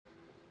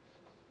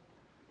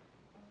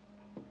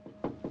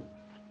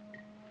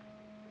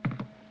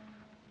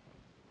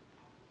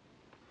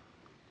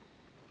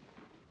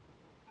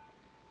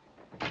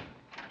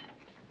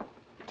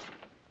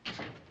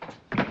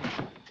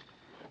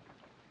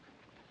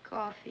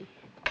coffee.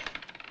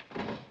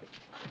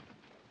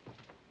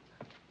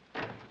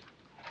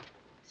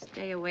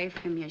 Stay away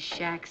from your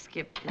shack,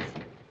 Skip.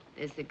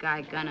 There's the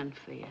guy gunning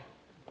for you.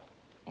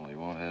 Well, he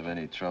won't have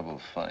any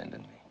trouble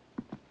finding me.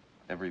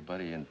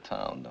 Everybody in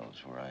town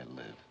knows where I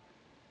live.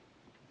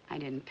 I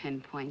didn't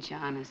pinpoint you,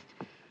 honest.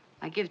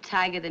 I give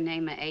Tiger the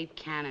name of 8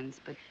 cannons,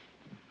 but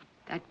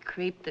that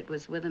creep that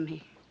was with him,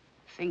 he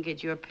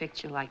fingered your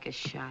picture like a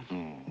shot.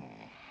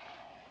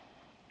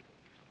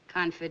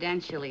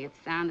 Confidentially, it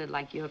sounded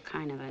like your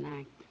kind of an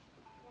act.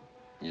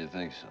 You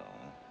think so,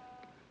 huh?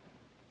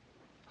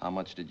 How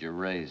much did you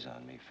raise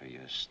on me for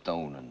your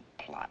stoning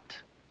plot?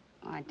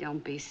 Oh,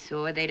 don't be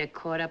sore. They'd have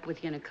caught up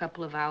with you in a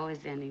couple of hours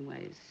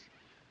anyways.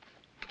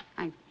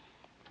 I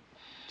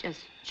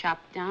just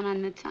chopped down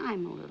on the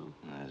time a little.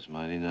 That's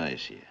mighty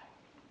nice of you.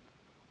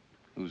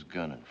 Who's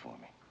gunning for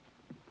me?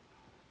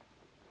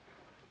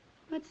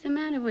 What's the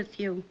matter with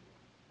you?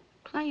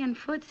 Playing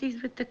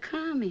footsies with the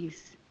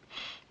commies.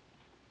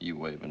 You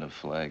waving a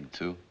flag,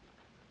 too?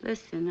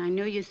 Listen, I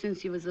knew you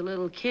since you was a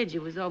little kid.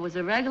 You was always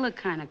a regular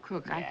kind of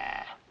crook.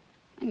 Yeah.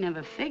 I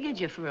never figured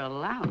you for a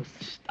louse.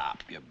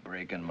 Stop, you're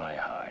breaking my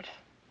heart.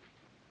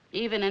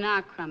 Even in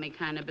our crummy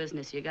kind of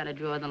business, you gotta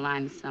draw the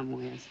line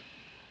somewhere.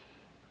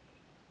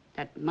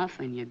 That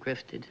muffin you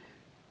grifted,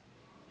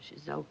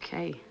 she's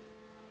okay.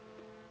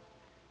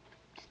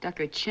 Stuck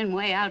her chin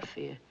way out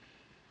for you.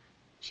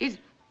 She's...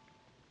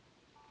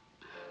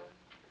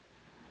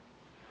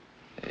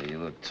 Hey, you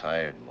look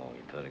tired, Mo.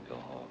 You better go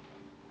home.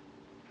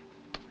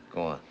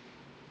 Go on.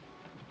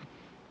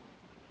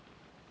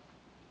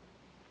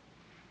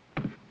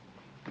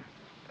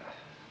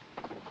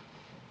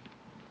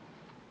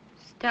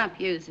 Stop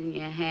using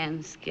your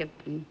hands, Skip,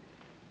 and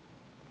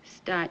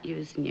start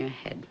using your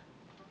head.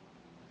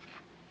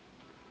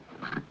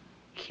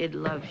 Kid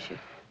loves you.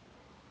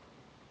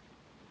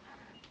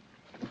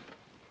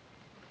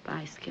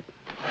 Bye, Skip.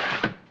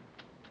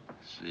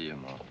 See you,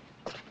 Mo.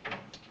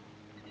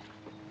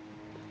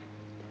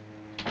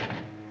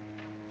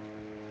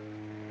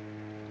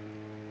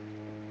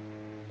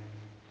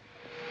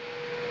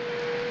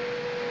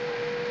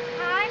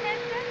 Hi,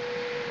 mister.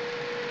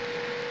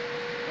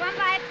 You want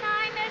by a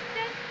time,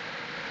 mister?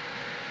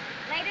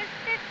 Latest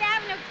Fifth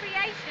Avenue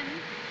creation.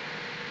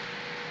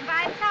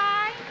 By a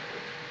tie?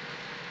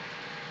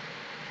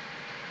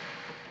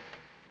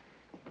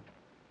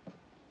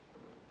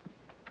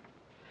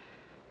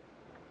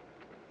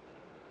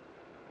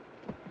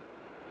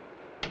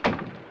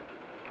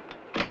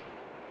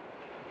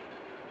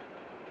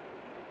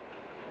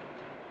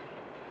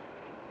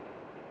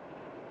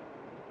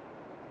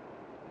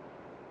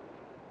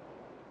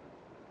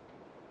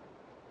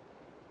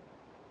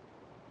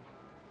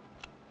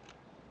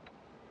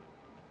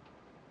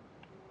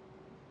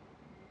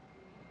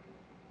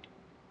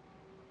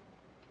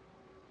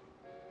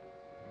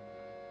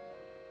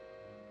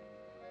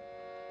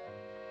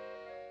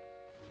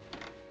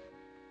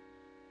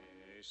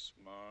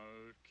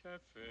 Small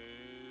café,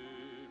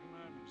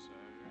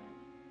 mademoiselle.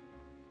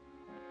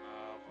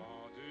 Un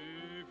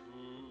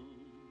rendez-vous,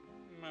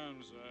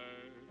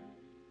 mademoiselle.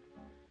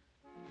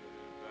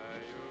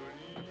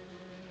 Violins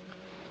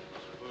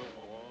for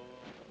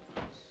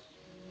waltz,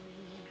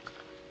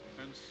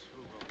 and so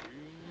are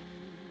you,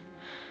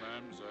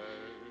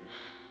 mademoiselle.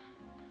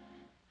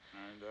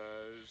 And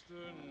as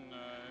the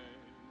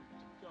night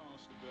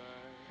danced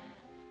by,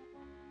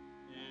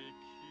 a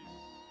kiss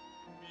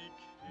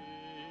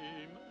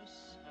became a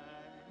sigh.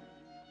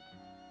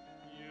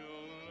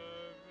 Your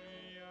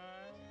lovely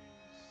eyes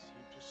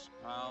seem to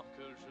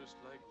sparkle just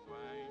like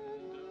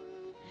wine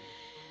does.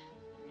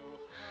 No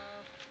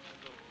half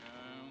ever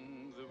young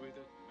the way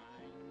that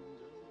mine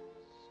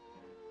does.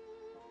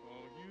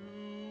 For you,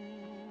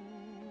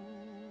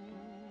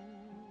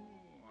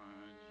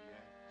 and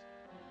yet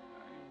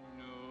I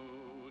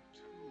know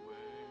too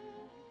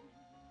well.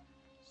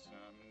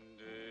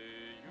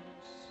 Someday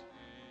you'll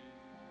say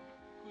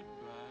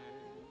goodbye.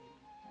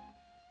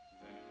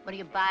 What are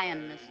you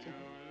buying, mister?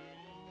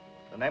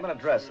 The name and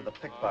address of the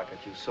pickpocket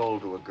you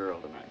sold to a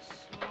girl tonight.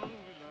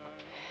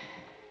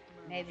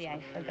 Maybe I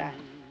forgot.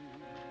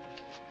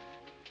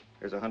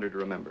 Here's 100 to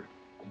remember.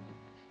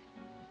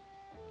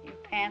 You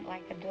pant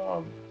like a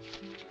dog.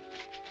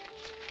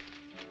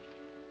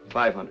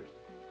 500.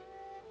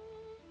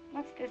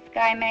 What's this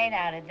guy made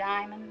out of,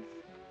 diamonds?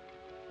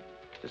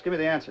 Just give me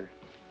the answer.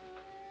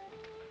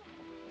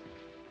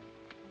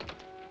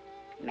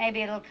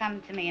 Maybe it'll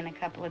come to me in a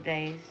couple of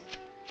days.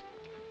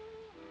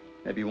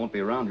 Maybe you won't be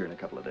around here in a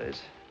couple of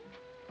days.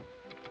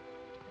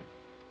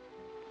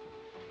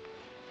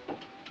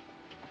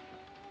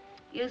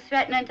 You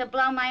threatening to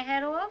blow my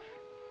head off?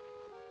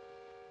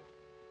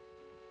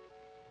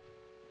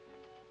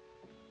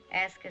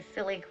 Ask a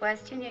silly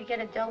question, you get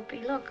a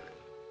dopey look.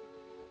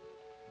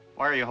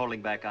 Why are you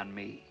holding back on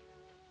me?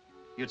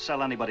 You'd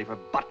sell anybody for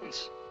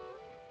buttons.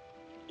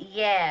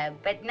 Yeah,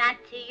 but not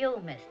to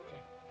you, mister.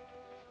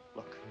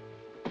 Look,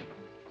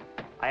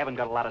 I haven't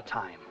got a lot of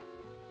time.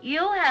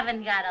 You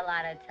haven't got a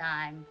lot of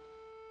time.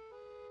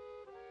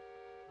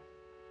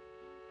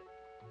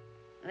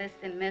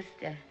 Listen,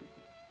 mister,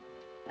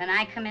 When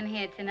I come in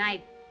here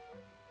tonight,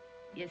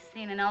 you've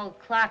seen an old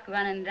clock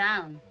running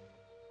down.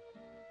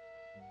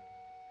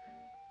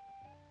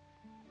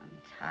 I'm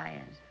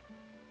tired.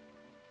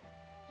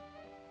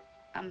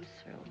 I'm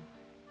through.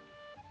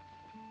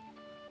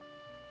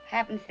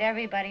 Happens to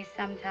everybody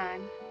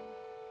sometime.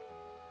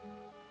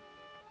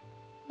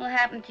 Will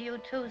happen to you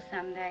too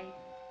someday.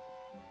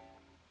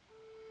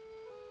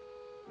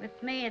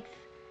 With me, it's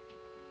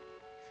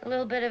a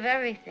little bit of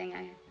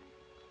everything.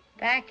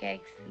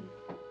 Backaches and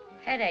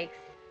headaches.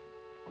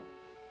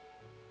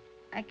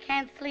 I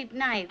can't sleep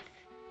nights.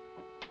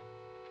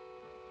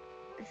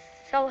 It's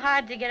so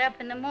hard to get up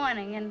in the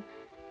morning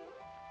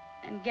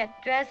and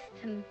get dressed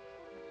and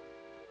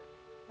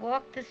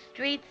walk the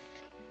streets,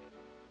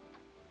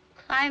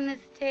 climb the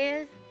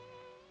stairs.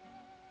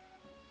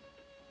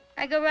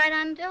 I go right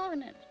on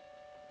doing it.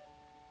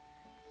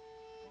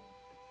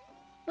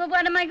 Well,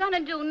 what am I going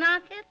to do,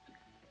 knock it?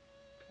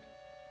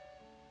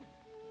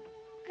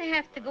 I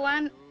have to go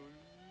on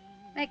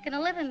making a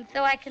living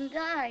so I can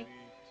die.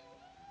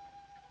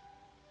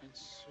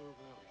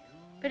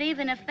 But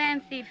even a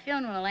fancy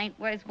funeral ain't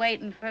worth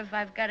waiting for if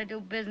I've got to do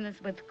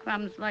business with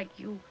crumbs like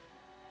you.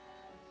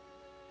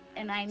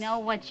 And I know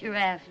what you're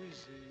after.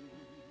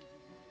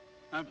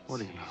 What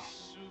do you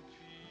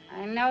know?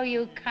 I know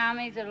you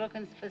commies are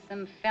looking for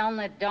some film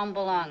that don't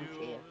belong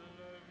to you.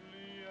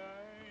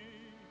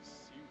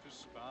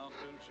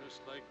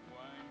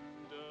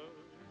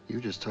 You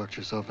just talked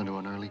yourself into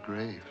an early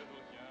grave.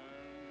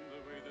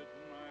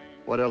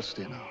 What else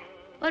do you know?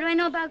 What do I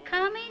know about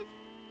commies?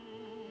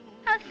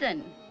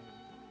 Nothing.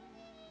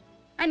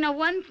 I know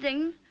one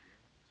thing.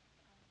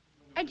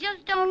 I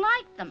just don't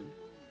like them.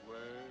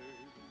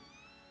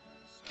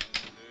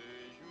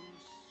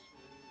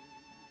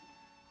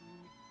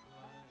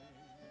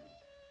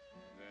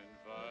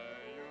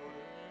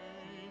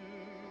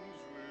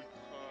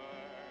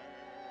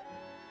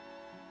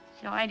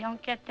 So I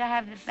don't get to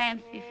have the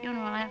fancy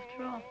funeral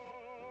after all.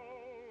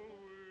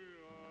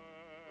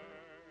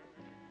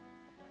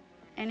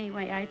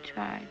 Anyway, I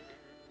tried.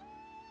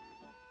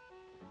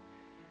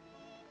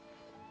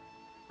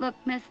 Look,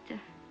 mister,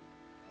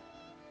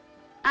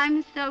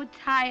 I'm so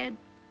tired.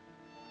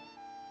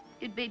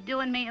 You'd be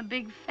doing me a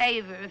big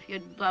favor if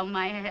you'd blow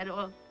my head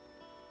off.